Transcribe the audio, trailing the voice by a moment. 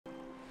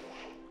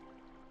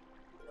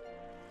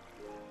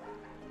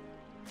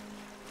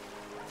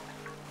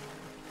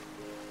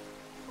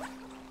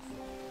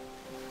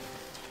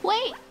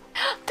Wait!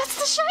 That's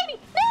the shiny!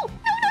 No!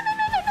 No, no, no,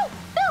 no, no, no!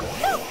 No,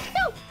 no,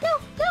 no, no,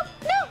 no,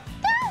 no,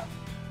 no!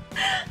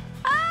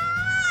 Ah!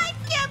 I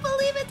can't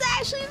believe it's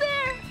actually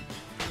there!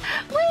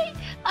 Wait!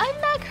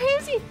 I'm not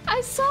crazy!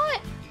 I saw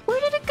it! Where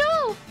did it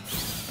go?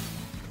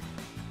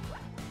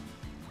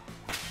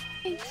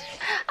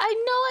 I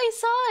know I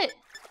saw it!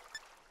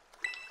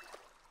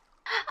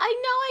 I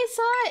know I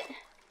saw it!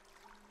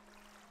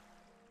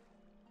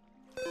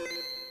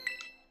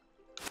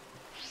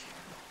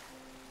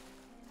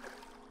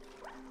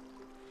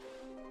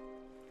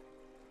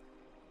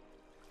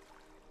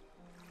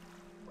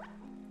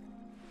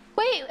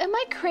 Wait, am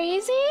I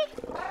crazy?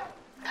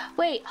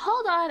 Wait,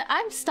 hold on.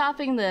 I'm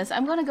stopping this.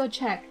 I'm gonna go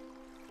check.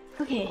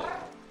 Okay.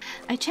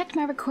 I checked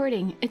my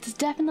recording. It's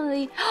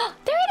definitely... Oh,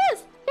 there it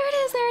is! There it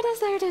is! There it is!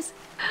 There it is!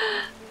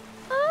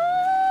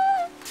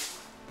 Ah!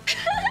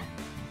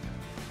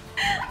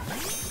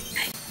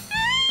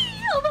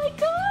 Oh my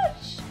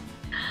gosh!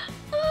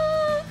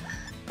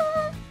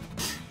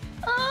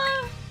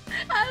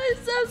 I was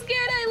so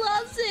scared I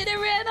lost it. It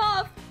ran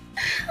off.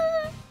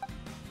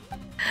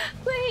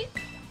 Wait.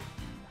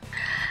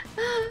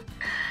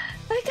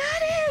 I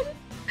got it!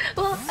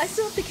 Well, I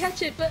still have to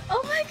catch it, but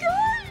oh my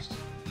gosh!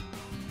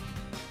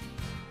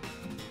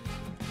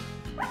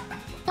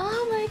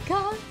 Oh my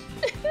gosh!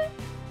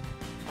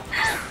 I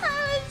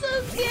was so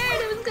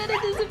scared it was gonna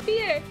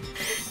disappear!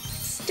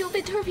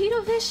 Stupid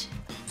torpedo fish!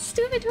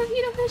 Stupid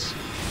torpedo fish!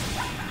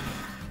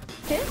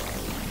 Okay?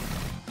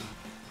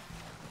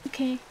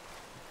 Okay.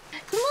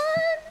 Come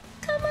on!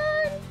 Come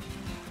on!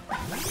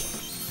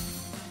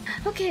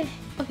 Okay,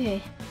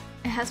 okay.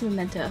 It has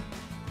memento.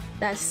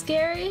 That's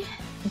scary,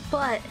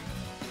 but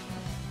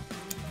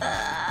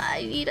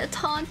I need a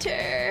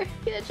taunter.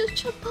 Can I just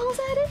chuck balls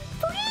at it,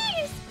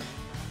 please?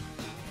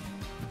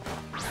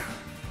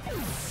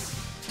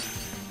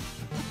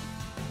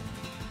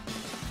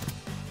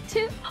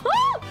 Two.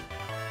 Oh!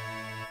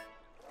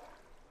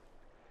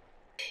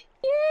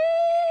 Yay!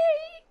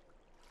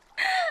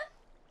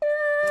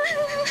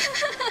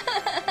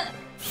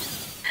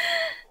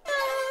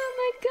 Oh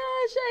my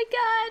gosh! I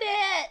got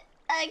it!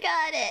 I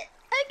got it!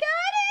 I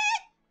got it!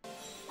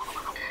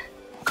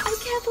 I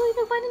can't believe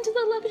it went into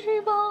the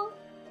luxury ball.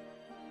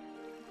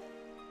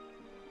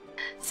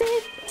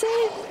 Save,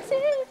 save,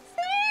 save,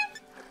 save.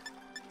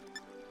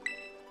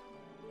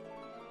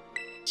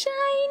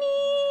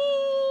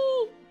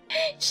 Shiny!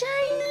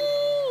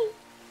 Shiny!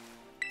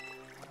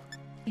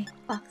 Okay,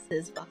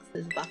 boxes,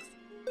 boxes, boxes.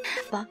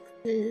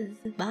 Boxes,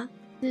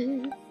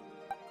 boxes.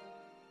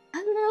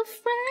 Hello,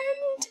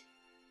 friend.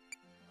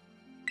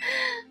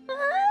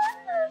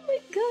 Oh my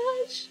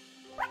gosh.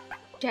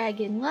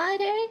 Dragon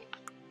water.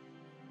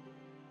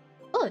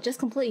 Oh, just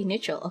completely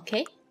neutral,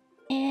 okay.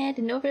 And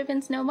no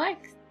ribbons, no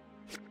marks.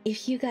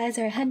 If you guys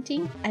are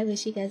hunting, I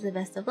wish you guys the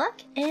best of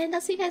luck, and I'll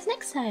see you guys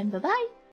next time. Bye-bye!